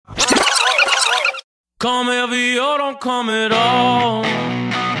Come heavy or don't come at all.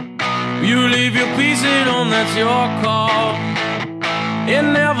 You leave your piece at home, that's your call. It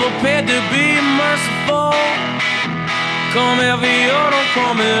never paid to be merciful. Come heavy or don't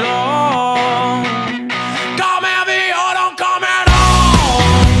come at all. Come heavy or don't come at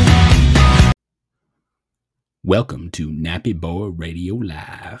all. Welcome to Nappy Boy Radio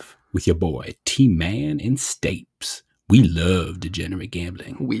Live with your boy T-Man and Stapes. We love degenerate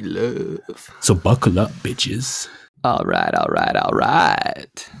gambling. We love. So buckle up, bitches. All right.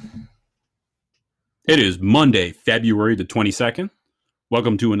 It is Monday, February the 22nd.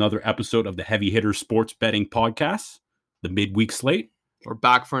 Welcome to another episode of the Heavy Hitter Sports Betting Podcast, the midweek slate. We're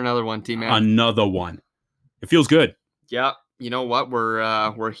back for another one, T-Man. Another one. It feels good. Yeah, you know what?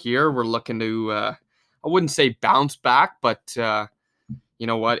 We're here. We're looking to, I wouldn't say bounce back, but you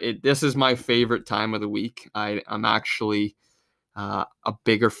know what? This is my favorite time of the week. I'm actually a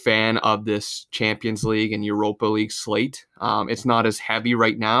bigger fan of this Champions League and Europa League slate. It's not as heavy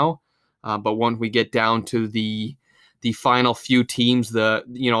right now, but when we get down to the final few teams,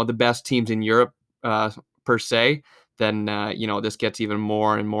 the best teams in Europe per se, then this gets even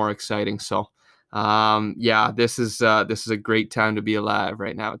more and more exciting. So this is a great time to be alive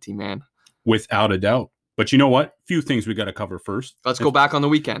right now, T-Man. Without a doubt. But you know what? Few things we got to cover first. Let's go back on the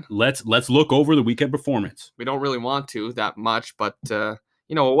weekend. Let's look over the weekend performance. We don't really want to that much, but it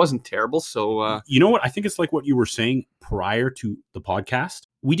wasn't terrible. So you know what? I think it's like what you were saying prior to the podcast.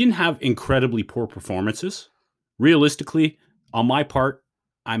 We didn't have incredibly poor performances. Realistically, on my part,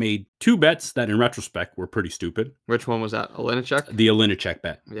 I made two bets that in retrospect were pretty stupid. Which one was that? Olynyk? The Olynyk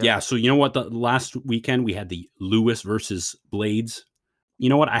bet. Yeah. So you know what? The last weekend we had the Lewis versus Blades. You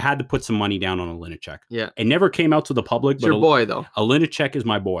know what? I had to put some money down on Olynyk. Yeah. It never came out to the public. It's your boy, though. Olynyk is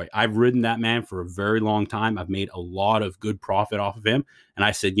my boy. I've ridden that man for a very long time. I've made a lot of good profit off of him. And I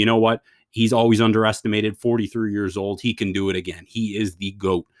said, you know what? He's always underestimated. 43 years old. He can do it again. He is the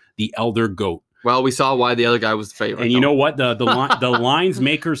GOAT, the elder GOAT. Well, we saw why the other guy was the favorite. And you know what? The lines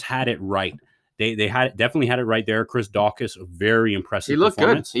makers had it right. They definitely had it right there. Chris Dawkins, a very impressive. He looked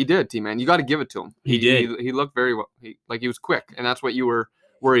good. He He did, T-Man. You got to give it to him. He did. He looked very well. He was quick, and that's what you were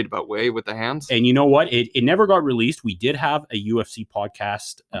worried about, with the hands. And you know what? It never got released. We did have a UFC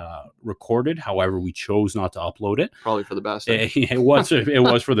podcast recorded. However, we chose not to upload it. Probably for the best. It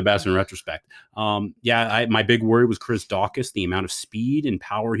was for the best in retrospect. My big worry was Chris Dawkins, the amount of speed and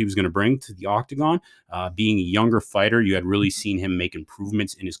power he was going to bring to the octagon. Being a younger fighter, you had really seen him make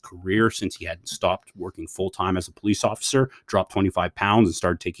improvements in his career since he had stopped working full-time as a police officer, dropped 25 pounds and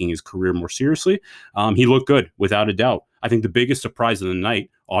started taking his career more seriously. He looked good, without a doubt. I think the biggest surprise of the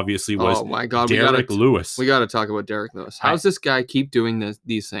night, obviously, was Derek Lewis. We got to talk about Derek Lewis. How's this guy keep doing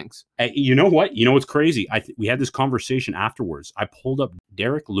these things? You know what? You know what's crazy? We had this conversation afterwards. I pulled up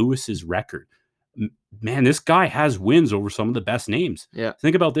Derek Lewis's record. Man, this guy has wins over some of the best names. Yeah.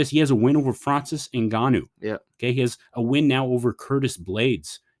 Think about this. He has a win over Francis Ngannou. Yeah. Okay. He has a win now over Curtis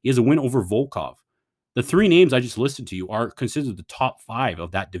Blades. He has a win over Volkov. The three names I just listed to you are considered the top 5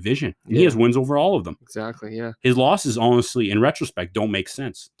 of that division. And he has wins over all of them. Exactly, yeah. His losses, honestly, in retrospect, don't make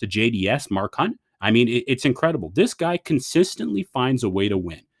sense. To JDS, Mark Hunt, I mean, it's incredible. This guy consistently finds a way to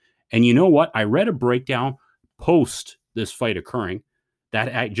win. And you know what? I read a breakdown post this fight occurring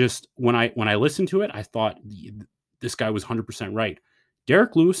that I just, when I listened to it, I thought this guy was 100% right.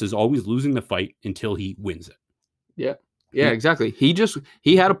 Derek Lewis is always losing the fight until he wins it. Yeah. Yeah, exactly.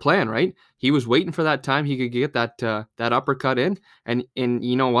 He had a plan, right? He was waiting for that time he could get that uppercut in, and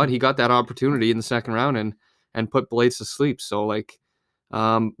you know what? He got that opportunity in the second round and put Blades to sleep. So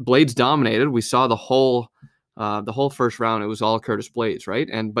Blades dominated. We saw the whole first round. It was all Curtis Blades, right?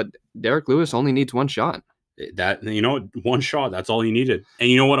 But Derek Lewis only needs one shot. One shot. That's all he needed. And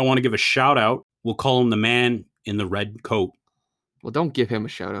you know what? I want to give a shout out. We'll call him the man in the red coat. Well, don't give him a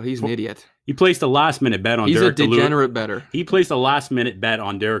shout out. He's an idiot. He placed a last-minute bet on Derek Lewis. He's a degenerate bettor. He placed a last-minute bet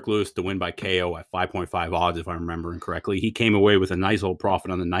on Derek Lewis to win by KO at 5.5 odds, if I'm remembering correctly. He came away with a nice little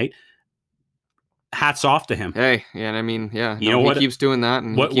profit on the night. Hats off to him. Hey, yeah, I mean, yeah. You know what? He keeps doing that,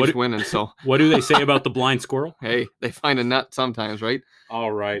 and he keeps winning. So what do they say about the blind squirrel? Hey, they find a nut sometimes, right?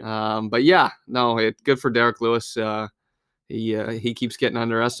 All right. But yeah, no, it's good for Derek Lewis. He keeps getting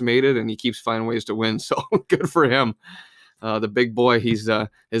underestimated, and he keeps finding ways to win. So good for him. The big boy, his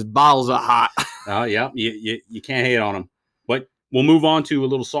balls are hot. Yeah, you can't hate on him. But we'll move on to a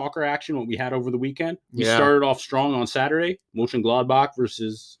little soccer action, what we had over the weekend. We started off strong on Saturday, Mönchengladbach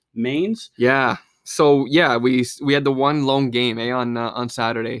versus Mainz. Yeah. So, yeah, we had the one lone game on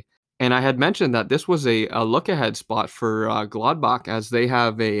Saturday. And I had mentioned that this was a look-ahead spot for Gladbach, as they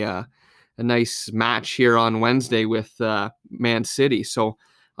have a nice match here on Wednesday with Man City. So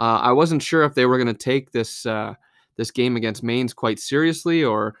I wasn't sure if they were going to take this game against Mainz quite seriously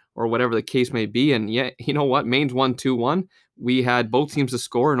or whatever the case may be. And yet, you know what? Mainz won 2-1. We had both teams to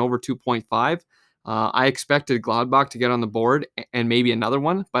score in over 2.5. I expected Gladbach to get on the board and maybe another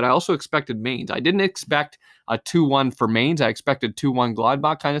one, but I also expected Mainz. I didn't expect a 2-1 for Mainz. I expected 2-1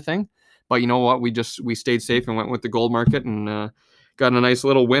 Gladbach kind of thing. But you know what? We stayed safe and went with the gold market and got a nice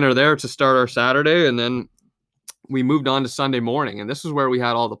little winner there to start our Saturday. And then we moved on to Sunday morning, and this is where we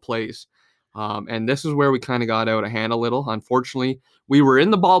had all the plays. And this is where we kind of got out of hand a little. Unfortunately, we were in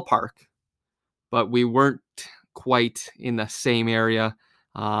the ballpark, but we weren't quite in the same area.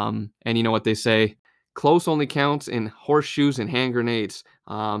 And you know what they say, close only counts in horseshoes and hand grenades.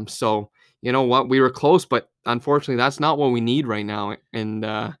 So you know what, we were close, but unfortunately that's not what we need right now.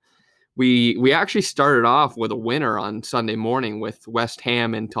 And we actually started off with a winner on Sunday morning with West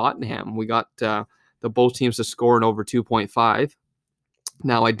Ham and Tottenham. We got the both teams to score in over 2.5.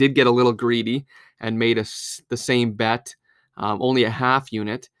 Now I did get a little greedy and made the same bet, only a half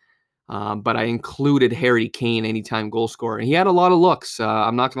unit. But I included Harry Kane anytime goal scorer. And he had a lot of looks.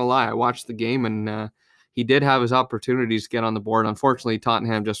 I'm not going to lie. I watched the game and he did have his opportunities to get on the board. Unfortunately,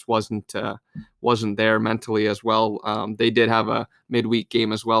 Tottenham just wasn't there mentally as well. They did have a midweek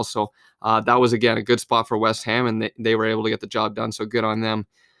game as well. So that was, again, a good spot for West Ham, and they were able to get the job done. So good on them.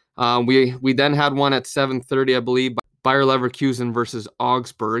 We then had one at 7:30, I believe, Bayer Leverkusen versus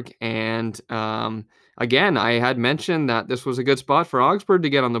Augsburg. And again, I had mentioned that this was a good spot for Augsburg to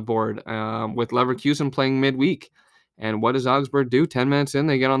get on the board with Leverkusen playing midweek. And what does Augsburg do? 10 minutes in,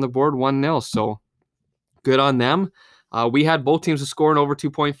 they get on the board 1-0. So good on them. We had both teams to score in over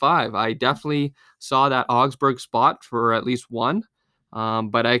 2.5. I definitely saw that Augsburg spot for at least one,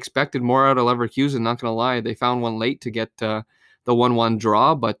 but I expected more out of Leverkusen, not going to lie. They found one late to get the 1-1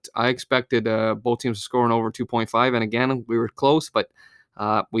 draw, but I expected both teams to score in over 2.5. And again, we were close, but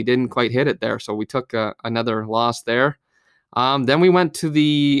we didn't quite hit it there. So we took another loss there. Then we went to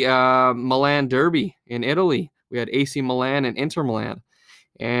the Milan Derby in Italy. We had AC Milan and Inter Milan.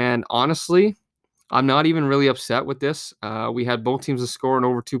 And honestly, I'm not even really upset with this. We had both teams to score in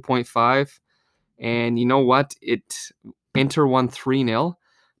over 2.5. And you know what? Inter won 3-0.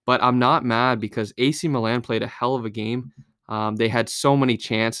 But I'm not mad because AC Milan played a hell of a game. They had so many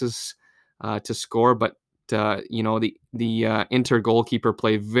chances to score, but the Inter goalkeeper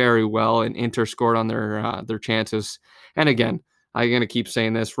played very well, and Inter scored on their chances. And again, I'm going to keep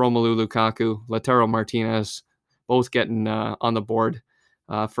saying this, Romelu Lukaku, Lautaro Martinez, both getting on the board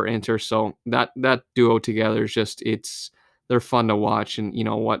for Inter. So that duo together is they're fun to watch. And you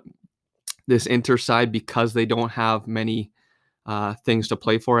know what? This Inter side, because they don't have many things to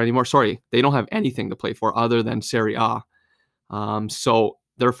play for anymore. Sorry, they don't have anything to play for other than Serie A. So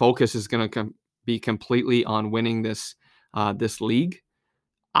their focus is going to be completely on winning this league.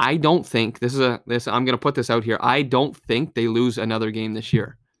 I don't think I'm going to put this out here. I don't think they lose another game this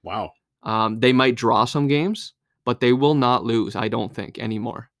year. Wow. They might draw some games, but they will not lose, I don't think,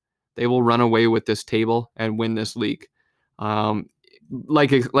 anymore. They will run away with this table and win this league.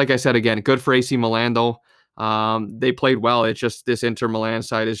 Like I said, again, good for AC Milan, though. They played well. It's just this Inter Milan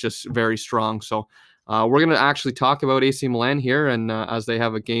side is just very strong. So we're going to actually talk about AC Milan here, and as they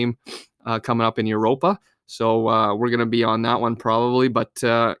have a game coming up in Europa. So we're going to be on that one probably. But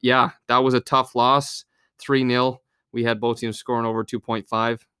yeah, that was a tough loss, 3-0. We had both teams scoring over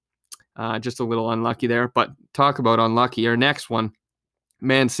 2.5. Just a little unlucky there. But talk about unlucky. Our next one,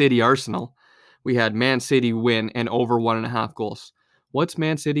 Man City Arsenal. We had Man City win and over 1.5 goals. What's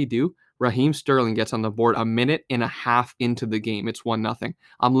Man City do? Raheem Sterling gets on the board a minute and a half into the game. It's 1-0.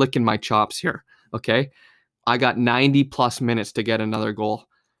 I'm licking my chops here, okay? I got 90 plus minutes to get another goal.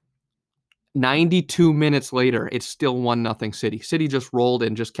 92 minutes later, it's still 1-0 City. City just rolled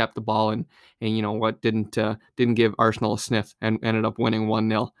and just kept the ball and you know what, didn't give Arsenal a sniff and ended up winning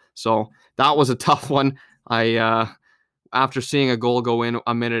 1-0. So that was a tough one. After seeing a goal go in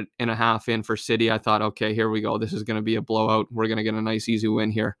a minute and a half in for City, I thought, okay, here we go. This is going to be a blowout. We're going to get a nice, easy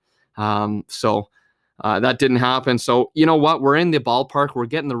win here. So that didn't happen. So you know what? We're in the ballpark. We're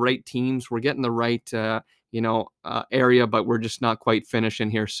getting the right teams. We're getting the right, area, but we're just not quite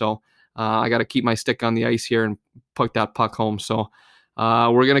finishing here. So I got to keep my stick on the ice here and put that puck home. So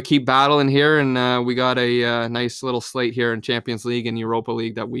we're going to keep battling here. And we got a nice little slate here in Champions League and Europa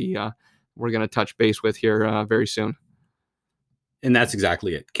League that we're going to touch base with here very soon. And that's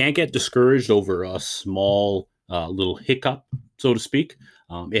exactly it. Can't get discouraged over a small little hiccup, so to speak.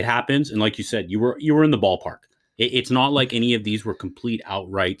 It happens. And like you said, you were in the ballpark. It's not like any of these were complete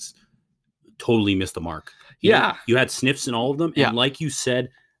outrights, totally missed the mark. You had sniffs in all of them. And like you said,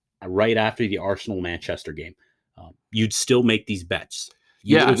 right after the Arsenal-Manchester game, you'd still make these bets.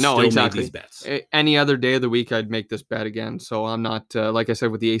 you would Yeah, have no, still exactly. made these bets. Any other day of the week, I'd make this bet again. So I'm not, like I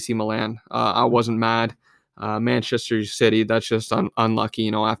said, with the AC Milan, I wasn't mad. Manchester City, that's just unlucky.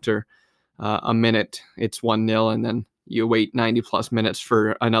 After a minute, it's 1-0, and then you wait 90 plus minutes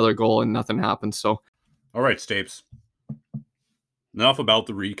for another goal and nothing happens. So, all right, Stapes. Enough about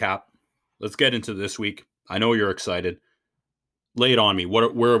the recap. Let's get into this week. I know you're excited. Lay it on me.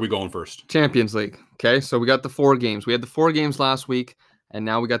 Where are we going first? Champions League. Okay, so we got the 4 games. We had the 4 games last week, and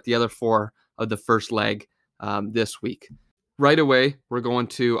now we got the other 4 of the first leg this week. Right away, we're going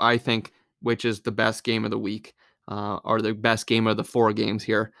to, I think, which is the best game of the week, or the best game of the 4 games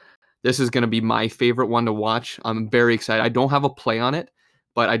here. This is going to be my favorite one to watch. I'm very excited. I don't have a play on it,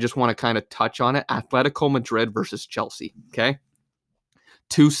 but I just want to kind of touch on it. Atletico Madrid versus Chelsea. Okay,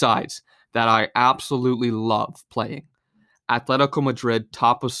 2 sides that I absolutely love playing. Atletico Madrid,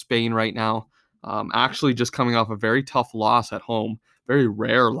 top of Spain right now, actually just coming off a very tough loss at home, very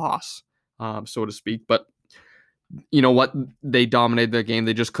rare loss, so to speak. But you know what? They dominated the game.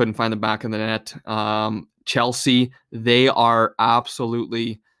 They just couldn't find the back of the net. Chelsea, they are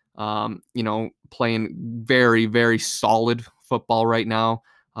absolutely, playing very, very solid football right now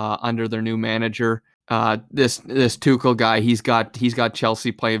under their new manager. This Tuchel guy, he's got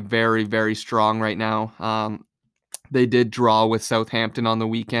Chelsea playing very, very strong right now. They did draw with Southampton on the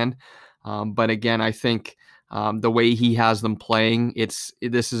weekend. But again, I think the way he has them playing,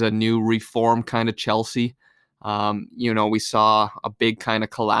 this is a new reform kind of Chelsea. We saw a big kind of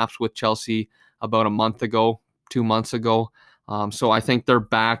collapse with Chelsea about a month ago, 2 months ago. So I think they're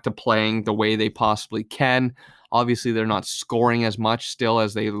back to playing the way they possibly can. Obviously, they're not scoring as much still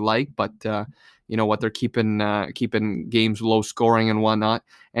as they like, but you know what? They're keeping games low scoring and whatnot.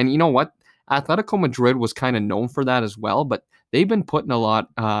 And you know what? Atletico Madrid was kind of known for that as well, but they've been putting a lot,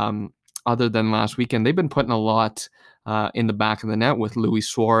 other than last weekend, they've been putting a lot in the back of the net with Luis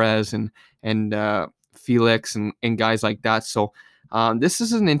Suarez and Felix and guys like that. So this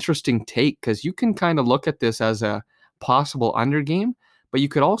is an interesting take because you can kind of look at this as a possible under game, but you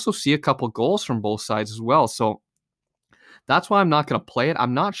could also see a couple goals from both sides as well. So that's why I'm not going to play it.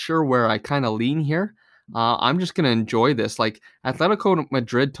 I'm not sure where I kind of lean here. I'm just going to enjoy this. Like Atletico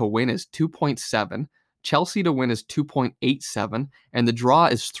Madrid to win is 2.7, Chelsea to win is 2.87, and the draw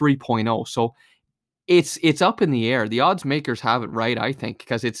is 3.0. So it's up in the air. The odds makers have it right, I think,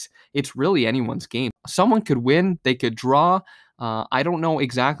 because it's really anyone's game. Someone could win, they could draw. I don't know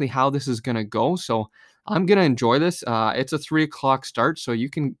exactly how this is going to go, so I'm going to enjoy this. It's a 3 o'clock start, so you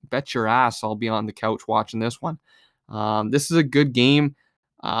can bet your ass I'll be on the couch watching this one. This is a good game.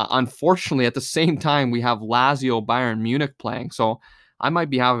 Unfortunately, at the same time, we have Lazio Bayern Munich playing, so I might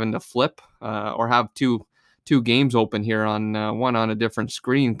be having to flip or have two games open here on one on a different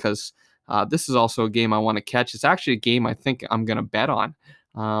screen because this is also a game I want to catch. It's actually a game I think I'm going to bet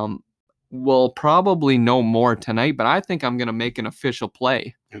on. We'll probably know more tonight, but I think I'm going to make an official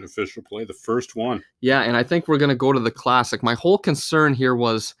play. An official play, the first one. Yeah, and I think we're going to go to the classic. My whole concern here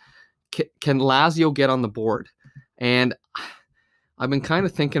was, can Lazio get on the board? And I've been kind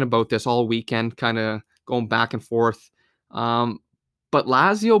of thinking about this all weekend, kind of going back and forth. But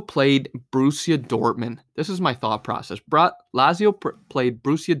Lazio played Borussia Dortmund. This is my thought process. Lazio played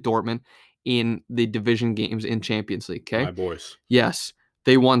Borussia Dortmund in the division games in Champions League. Okay, My boys. Yes,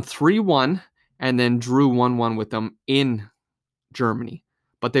 they won 3-1 and then drew 1-1 with them in Germany.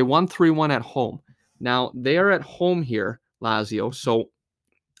 But they won 3-1 at home. Now they are at home here, Lazio. So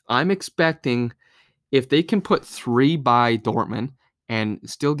I'm expecting if they can put 3 by Dortmund and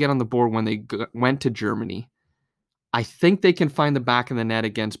still get on the board when they went to Germany, I think they can find the back of the net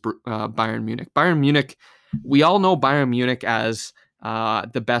against Bayern Munich. Bayern Munich, we all know Bayern Munich as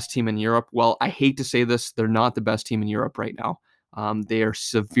the best team in Europe. Well, I hate to say this, they're not the best team in Europe right now. They are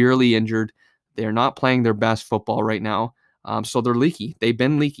severely injured. They're not playing their best football right now. So they're leaky. They've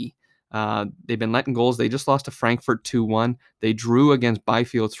been leaky. They've been letting goals. They just lost to Frankfurt 2-1. They drew against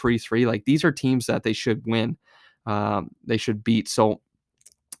Byfield 3-3. Like, these are teams that they should win. They should beat. So,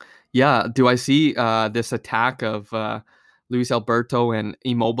 yeah, do I see this attack of Luis Alberto and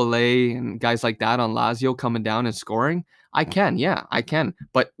Immobile and guys like that on Lazio coming down and scoring? I can, yeah, I can.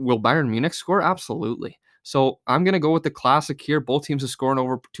 But will Bayern Munich score? Absolutely. So I'm going to go with the classic here. Both teams are scoring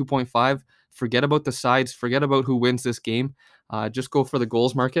over 2.5. Forget about the sides. Forget about who wins this game. Just go for the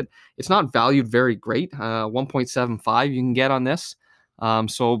goals market. It's not valued very great. 1.75 you can get on this.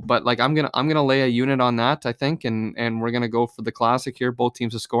 But like I'm gonna lay a unit on that, I think, and we're gonna go for the classic here. Both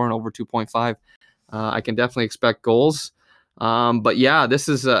teams are scoring over 2.5. I can definitely expect goals. But yeah, this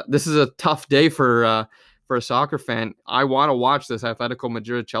is a tough day for a soccer fan. I want to watch this Atletico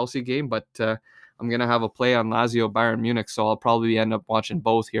Madrid Chelsea game, but I'm going to have a play on Lazio Bayern Munich, so I'll probably end up watching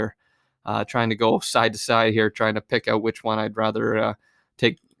both here, trying to go side to side here, trying to pick out which one I'd rather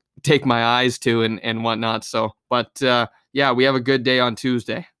take my eyes to and whatnot. So, but yeah, we have a good day on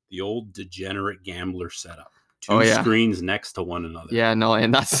Tuesday. The old degenerate gambler setup. Two screens next to one another. Yeah, no,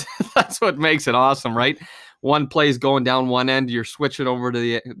 and that's what makes it awesome, right? One play's going down one end, you're switching over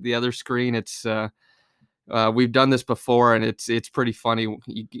to the other screen. It's we've done this before, and it's pretty funny.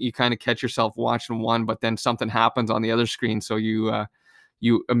 You kind of catch yourself watching one, but then something happens on the other screen, so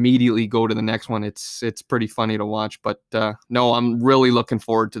you immediately go to the next one. It's pretty funny to watch. But no, I'm really looking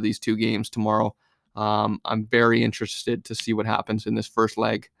forward to these two games tomorrow. I'm very interested to see what happens in this first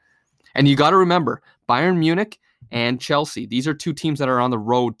leg. And you got to remember, Bayern Munich and Chelsea, these are two teams that are on the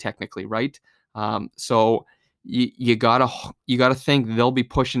road technically, right? So you gotta think they'll be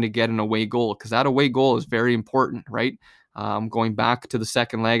pushing to get an away goal, because that away goal is very important, right? Going back to the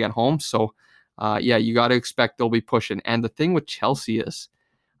second leg at home. So yeah, you got to expect they'll be pushing. And the thing with Chelsea is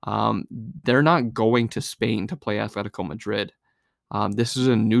they're not going to Spain to play Atletico Madrid. This is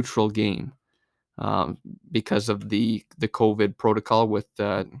a neutral game because of the COVID protocol with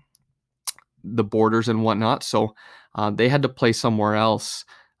the borders and whatnot. So they had to play somewhere else.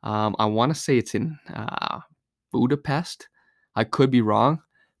 I want to say it's in Budapest. I could be wrong,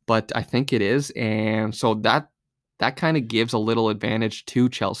 but I think it is. And so that kind of gives a little advantage to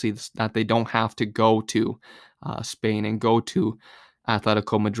Chelsea, that they don't have to go to Spain and go to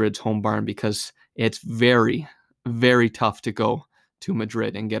Atletico Madrid's home barn, because it's very, very tough to go to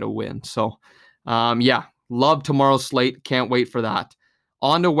Madrid and get a win. So yeah, love tomorrow's slate. Can't wait for that.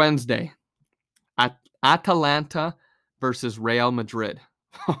 On to Wednesday. Atalanta versus Real Madrid.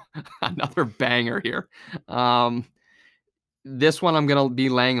 Another banger here. This one I'm going to be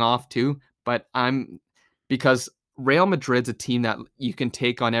laying off too, but because Real Madrid's a team that you can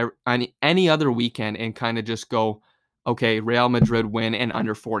take on any other weekend and kind of just go, okay, Real Madrid win and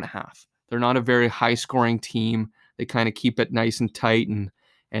under 4.5. They're not a very high scoring team. They kind of keep it nice and tight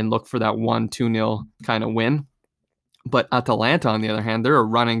and look for that 1-2-0 kind of win. But Atalanta, on the other hand, they're a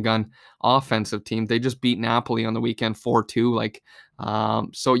run and gun offensive team. They just beat Napoli on the weekend 4-2.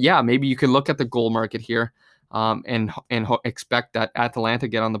 So yeah, maybe you can look at the goal market here and expect that Atalanta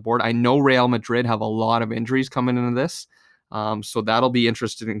get on the board. I know Real Madrid have a lot of injuries coming into this, so that'll be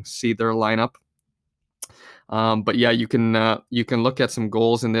interesting to see their lineup. But yeah, you can look at some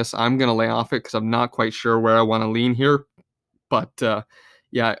goals in this. I'm gonna lay off it because I'm not quite sure where I want to lean here, but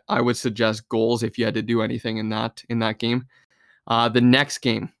yeah, I would suggest goals if you had to do anything in that game. The next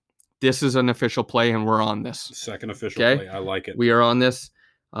game, this is an official play, and we're on this. Second official play. I like it. We are on this.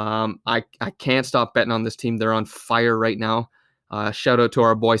 I can't stop betting on this team. They're on fire right now. Shout out to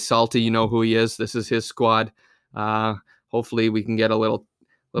our boy Salty. You know who he is. This is his squad. Hopefully we can get a little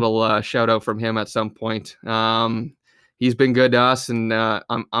shout out from him at some point. He's been good to us, and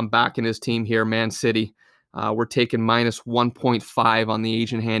I'm backing his team here, Man City. We're taking minus 1.5 on the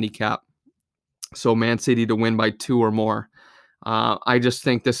Asian handicap. So Man City to win by 2 or more. I just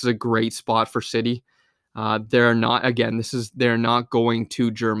think this is a great spot for City. They're not going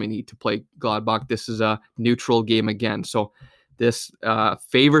to Germany to play Gladbach. This is a neutral game again. So this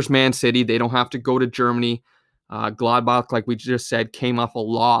favors Man City. They don't have to go to Germany. Gladbach, like we just said, came off a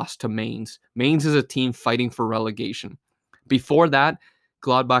loss to Mainz. Mainz is a team fighting for relegation. Before that,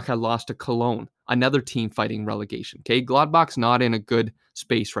 Gladbach had lost to Cologne, another team fighting relegation. Okay, Gladbach's not in a good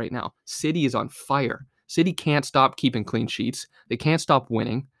space right now. City is on fire. City can't stop keeping clean sheets. They can't stop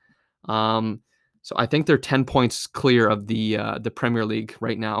winning. So I think they're 10 points clear of the Premier League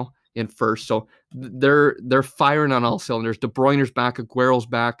right now in first. So they're firing on all cylinders. De Bruyne's back, Aguero's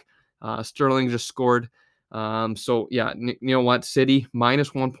back, Sterling just scored. So yeah, you know what? City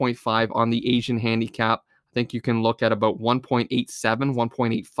minus 1.5 on the Asian handicap. I think you can look at about 1.87,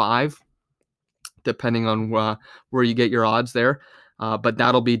 1.85, depending on where you get your odds there. But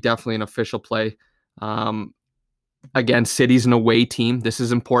that'll be definitely an official play. Again, City's an away team. This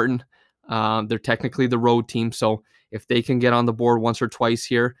is important. They're technically the road team. So if they can get on the board once or twice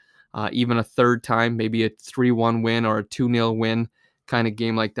here, even a third time, maybe a 3-1 win or a 2-0 win kind of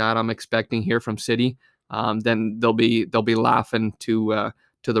game like that, I'm expecting here from City. Then they'll be laughing to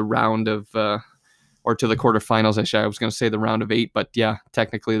the round of or to the quarterfinals. I was going to say the round of 8, but yeah,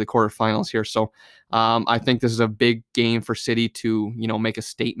 technically the quarterfinals here. So I think this is a big game for City to make a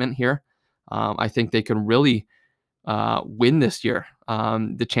statement here. I think they can really win this year.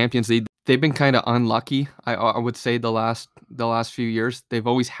 The Champions League, they've been kind of unlucky. I would say the last few years they've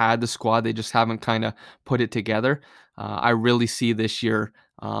always had the squad, they just haven't kind of put it together. I really see this year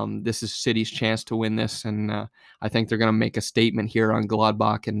This is City's chance to win this, and I think they're going to make a statement here on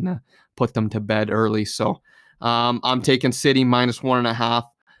Gladbach and put them to bed early. So I'm taking City -1.5,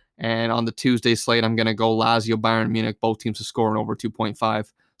 and on the Tuesday slate, I'm going to go Lazio, Bayern Munich, both teams to score over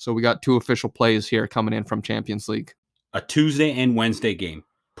 2.5. So we got 2 official plays here coming in from Champions League. A Tuesday and Wednesday game.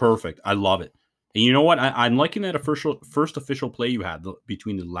 Perfect. I love it. And you know what? I'm liking that first official play you had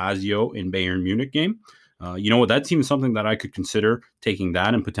between the Lazio and Bayern Munich game. You know what? That's even something that I could consider taking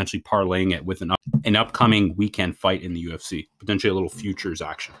that and potentially parlaying it with an upcoming weekend fight in the UFC. Potentially a little futures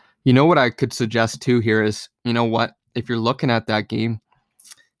action. You know what I could suggest too here is, you know what? If you're looking at that game,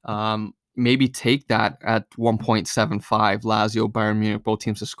 maybe take that at 1.75, Lazio, Bayern Munich, both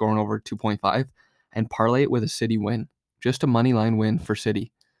teams are scoring over 2.5, and parlay it with a City win. Just a money line win for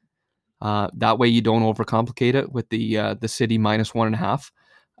City. That way you don't overcomplicate it with the City -1.5.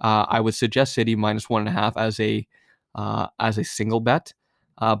 I would suggest City -1.5 as a single bet.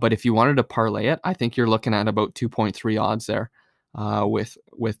 But if you wanted to parlay it, I think you're looking at about 2.3 odds there with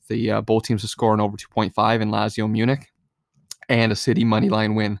the both teams are scoring over 2.5 in Lazio Munich, and a City money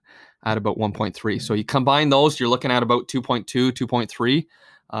line win at about 1.3. So you combine those, you're looking at about 2.2, 2.3.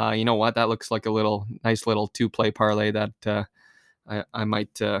 You know what? That looks like a nice little 2-play parlay that I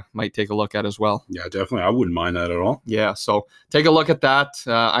might take a look at as well. Yeah, definitely. I wouldn't mind that at all. Yeah, so take a look at that.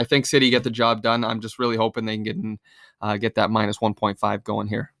 I think City get the job done. I'm just really hoping they can get that -1.5 going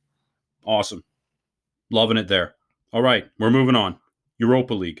here. Awesome. Loving it there. All right, we're moving on.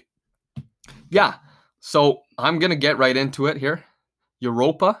 Europa League. Yeah, so I'm going to get right into it here.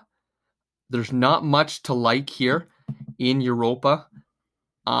 Europa, there's not much to like here in Europa.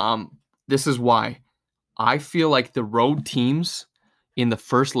 This is why. I feel like the road teams in the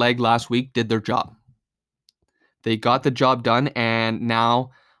first leg last week did their job. They got the job done, and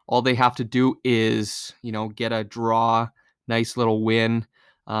now all they have to do is, get a draw, nice little win.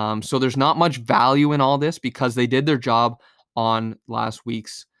 So there's not much value in all this because they did their job on last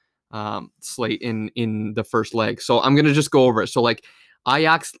week's slate in the first leg. So I'm going to just go over it. So like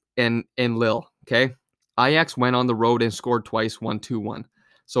Ajax and Lille, okay? Ajax went on the road and scored twice, 1-2-1.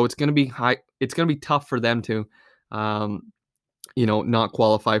 So it's going to be high. It's going to be tough for them to, not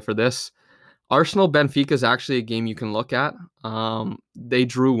qualify for this. Arsenal Benfica is actually a game you can look at. They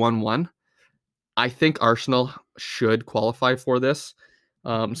drew 1-1. I think Arsenal should qualify for this.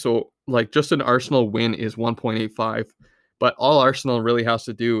 So like just an Arsenal win is 1.85. But all Arsenal really has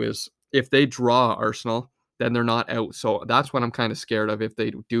to do is if they draw Arsenal, then they're not out. So that's what I'm kind of scared of if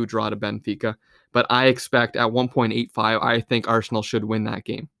they do draw to Benfica. But I expect at 1.85, I think Arsenal should win that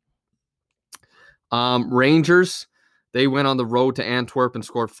game. Rangers, they went on the road to Antwerp and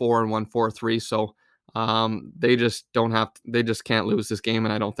scored 4 and won 4-3. So they just can't lose this game,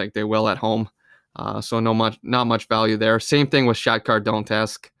 and I don't think they will at home. So not much value there. Same thing with Shakhtar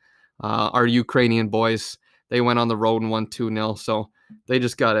Donetsk. Our Ukrainian boys, they went on the road and won 2-0. So they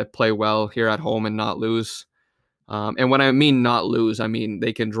just got to play well here at home and not lose. And when I mean not lose, I mean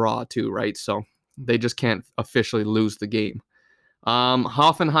they can draw too, right? So they just can't officially lose the game.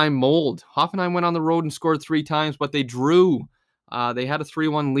 Hoffenheim Mold. Hoffenheim went on the road and scored 3 times, but they drew. They had a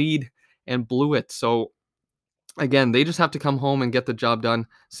 3-1 lead and blew it. So again, they just have to come home and get the job done.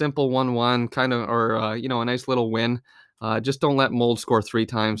 Simple 1-1 kind of, or a nice little win. Just don't let Mold score 3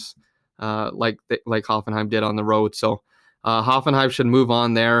 times like Hoffenheim did on the road. So Hoffenheim should move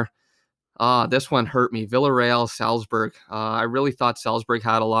on there. This one hurt me. Villarreal, Salzburg. I really thought Salzburg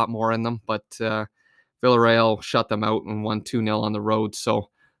had a lot more in them, but Villarreal shut them out and won 2-0 on the road. So,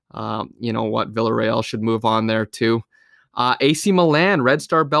 you know what? Villarreal should move on there too. AC Milan, Red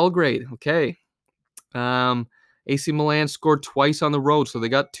Star Belgrade. Okay. AC Milan scored twice on the road, so they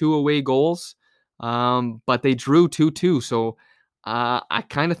got 2 away goals, but they drew 2-2. So I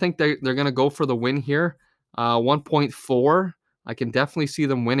kind of think they're going to go for the win here. 1.4. I can definitely see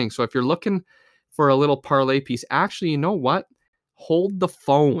them winning. So if you're looking for a little parlay piece, actually, you know what? Hold the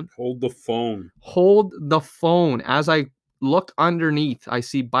phone. Hold the phone. Hold the phone. As I look underneath, I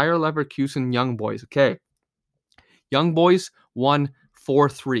see Bayer Leverkusen Young Boys. Okay. Young Boys won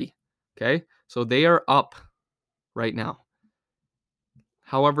 4-3. Okay. So they are up right now.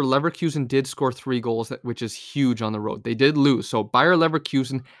 However, Leverkusen did score 3 goals, which is huge on the road. They did lose. So Bayer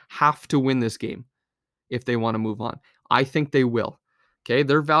Leverkusen have to win this game if they want to move on. I think they will. Okay,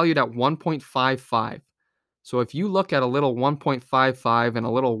 they're valued at 1.55. So if you look at a little 1.55 and a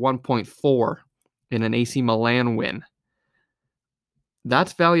little 1.4 in an AC Milan win,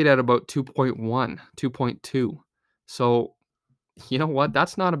 that's valued at about 2.1, 2.2. So you know what?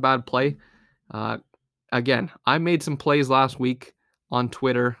 That's not a bad play. Again, I made some plays last week on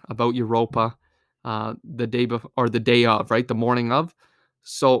Twitter about Europa the day before, or the day of, right? The morning of.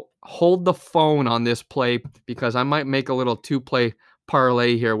 So hold the phone on this play because I might make a little 2-play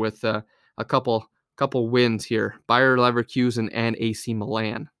parlay here with a couple wins here. Bayer Leverkusen and AC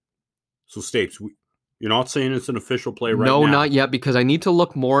Milan. So Stapes, you're not saying it's an official play right No, now? not yet, because I need to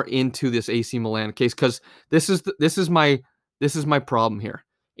look more into this AC Milan case because this is my problem here.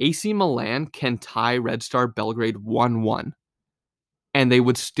 AC Milan can tie Red Star Belgrade 1-1, and they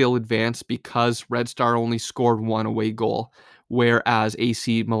would still advance because Red Star only scored one away goal, whereas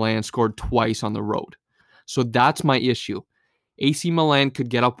AC Milan scored twice on the road. So that's my issue. AC Milan could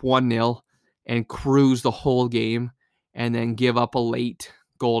get up 1-0 and cruise the whole game and then give up a late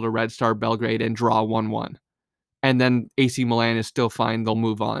goal to Red Star Belgrade and draw 1-1. And then AC Milan is still fine. They'll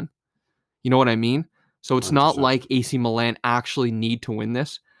move on. You know what I mean? So it's 100%. not like AC Milan actually need to win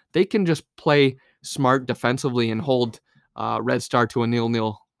this. They can just play smart defensively and hold Red Star to a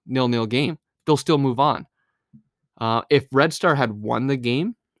 0-0 game. They'll still move on. If Red Star had won the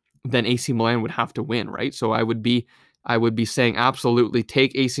game, then AC Milan would have to win, right? So I would be saying absolutely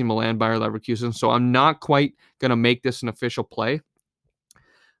take AC Milan, Bayer Leverkusen. So I'm not quite going to make this an official play.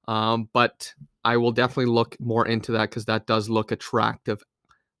 But I will definitely look more into that because that does look attractive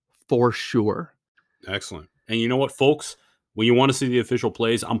for sure. Excellent. And you know what, folks? When you want to see the official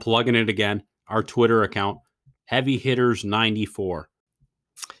plays, I'm plugging it again. Our Twitter account, Heavy Hitters 94.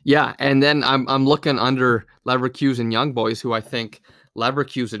 Yeah, and then I'm looking under Leverkusen Young Boys, who I think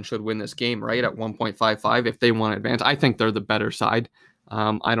Leverkusen should win this game, right, at 1.55 if they want to advance. I think they're the better side.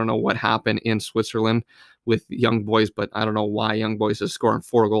 I don't know what happened in Switzerland with Young Boys, but I don't know why Young Boys is scoring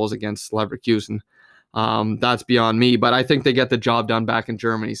 4 goals against Leverkusen. That's beyond me, but I think they get the job done back in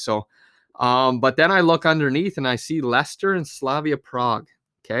Germany. So, but then I look underneath and I see Leicester and Slavia Prague.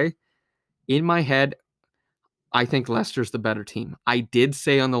 Okay. In my head, I think Leicester's the better team. I did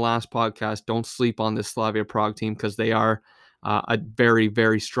say on the last podcast, don't sleep on this Slavia Prague team because they are a very,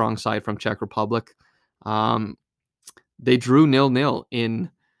 very strong side from Czech Republic. They drew 0-0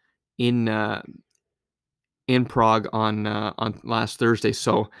 in Prague on last Thursday.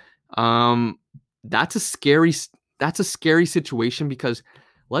 So that's a scary situation because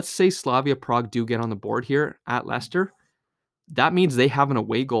let's say Slavia Prague do get on the board here at Leicester. That means they have an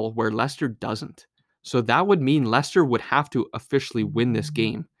away goal where Leicester doesn't. So that would mean Leicester would have to officially win this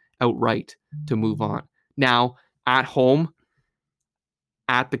game outright to move on. Now, at home,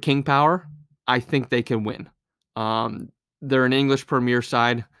 at the King Power, I think they can win. They're an English Premier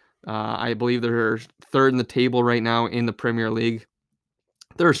side. I believe they're third in the table right now in the Premier League.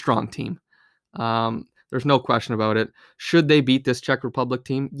 They're a strong team. There's no question about it. Should they beat this Czech Republic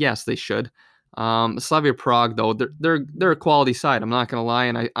team? Yes, they should. Slavia Prague, though, they're a quality side. I'm not going to lie,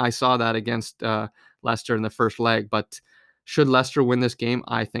 and I saw that against Leicester in the first leg. But should Leicester win this game?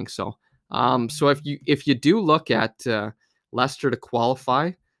 I think so. So if you do look at Leicester to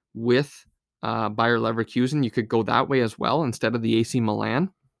qualify with Bayer Leverkusen, you could go that way as well instead of the AC Milan.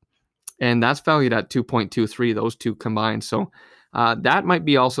 And that's valued at 2.23, those two combined. So that might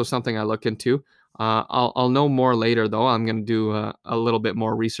be also something I look into. I'll know more later, though. I'm going to do a little bit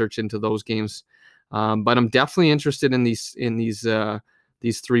more research into those games. But I'm definitely interested in these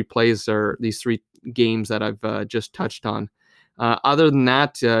 3 plays or these 3 games that I've just touched on. Other than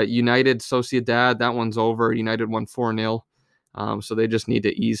that, United Sociedad, that one's over. United won 4-0. So they just need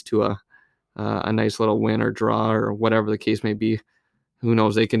to ease to a nice little win or draw or whatever the case may be. Who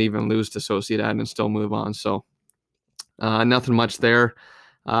knows? They can even lose to Sociedad and still move on. So nothing much there.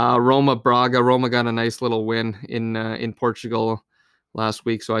 Roma Braga. Roma got a nice little win in Portugal last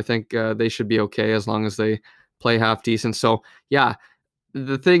week. So I think they should be okay as long as they play half decent. So yeah,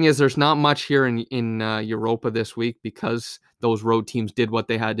 the thing is there's not much here in Europa this week because those road teams did what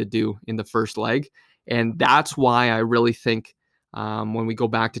they had to do in the first leg. And that's why I really think when we go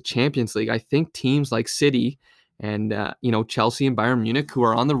back to Champions League, I think teams like City and Chelsea and Bayern Munich, who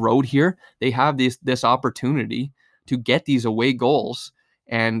are on the road here, they have this opportunity to get these away goals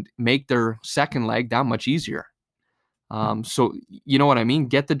and make their second leg that much easier. So you know what I mean?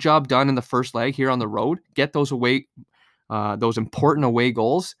 Get the job done in the first leg here on the road. Get those those important away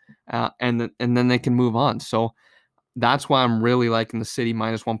goals, and then they can move on. So that's why I'm really liking the City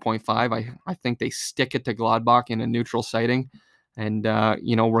minus 1.5. I think they stick it to Gladbach in a neutral sighting, and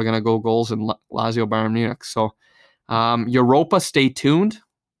we're gonna go goals in Lazio Bayern Munich. So Europa, stay tuned.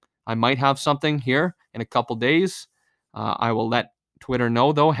 I might have something here in a couple days. I will let Twitter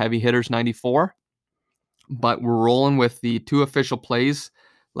know, though, Heavy Hitters 94. But we're rolling with the 2 official plays.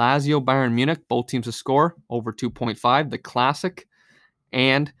 Lazio, Bayern Munich, both teams to score over 2.5, the classic.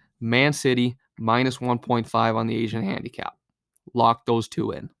 And Man City, minus 1.5 on the Asian handicap. Lock those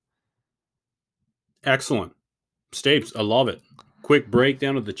 2 in. Excellent. Stapes, I love it. quick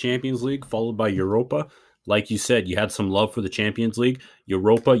breakdown of the Champions League, followed by Europa. Like you said, you had some love for the Champions League.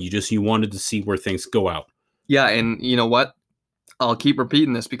 Europa, you wanted to see where things go out. Yeah, and you know what? I'll keep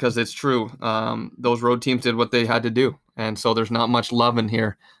repeating this because it's true. Those road teams did what they had to do. And so there's not much love in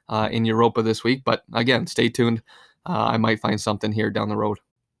here in Europa this week. But again, stay tuned. I might find something here down the road.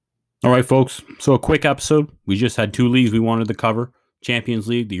 All right, folks. So a quick episode. We just had 2 leagues we wanted to cover. Champions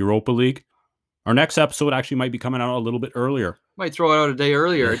League, the Europa League. Our next episode actually might be coming out a little bit earlier. Might throw it out a day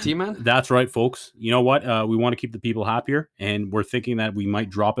earlier, T-Man. That's right, folks. You know what? We want to keep the people happier, and we're thinking that we might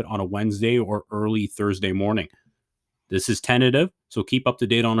drop it on a Wednesday or early Thursday morning. This is tentative, so keep up to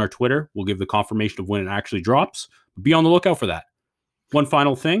date on our Twitter. We'll give the confirmation of when it actually drops. Be on the lookout for that. One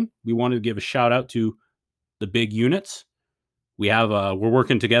final thing, we wanted to give a shout out to the Big Units. We're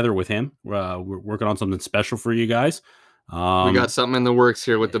working together with him. We're working on something special for you guys. We got something in the works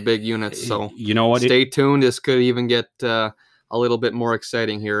here with the Big Units, so you know what? Stay tuned. This could even get a little bit more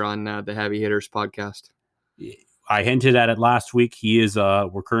exciting here on the Heavy Hitters podcast. I hinted at it last week.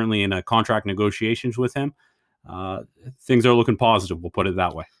 We're currently in contract negotiations with him. Things are looking positive. We'll put it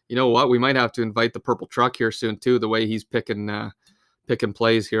that way. You know what? We might have to invite the Purple Truck here soon too. The way he's picking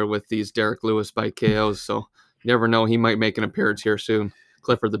plays here with these Derek Lewis by KOs. So you never know. He might make an appearance here soon.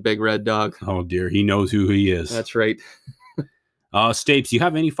 Clifford the Big Red Dog. Oh dear, he knows who he is. That's right. Stapes, you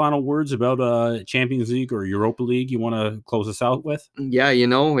have any final words about Champions League or Europa League you want to close us out with? Yeah,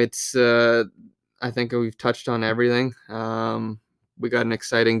 it's I think we've touched on everything. We got an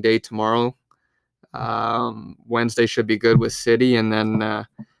exciting day tomorrow. Wednesday should be good with City, and then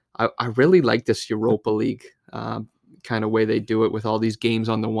I really like this Europa League kind of way they do it with all these games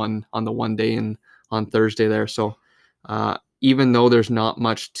on the one day and on Thursday there. So even though there's not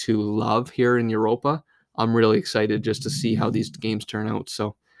much to love here in Europa, I'm really excited just to see how these games turn out.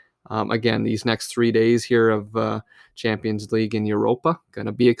 So again, these next 3 days here of Champions League in Europa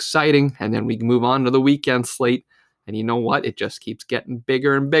gonna be exciting, and then we can move on to the weekend slate. And you know what? It just keeps getting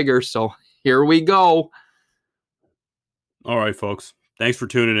bigger and bigger. So here we go. All right, folks. Thanks for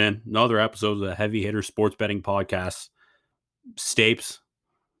tuning in. Another episode of the Heavy Hitter Sports Betting Podcast. Stapes,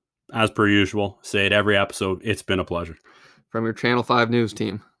 as per usual, say it every episode. It's been a pleasure. From your Channel 5 News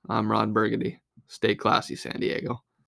team, I'm Ron Burgundy. Stay classy, San Diego.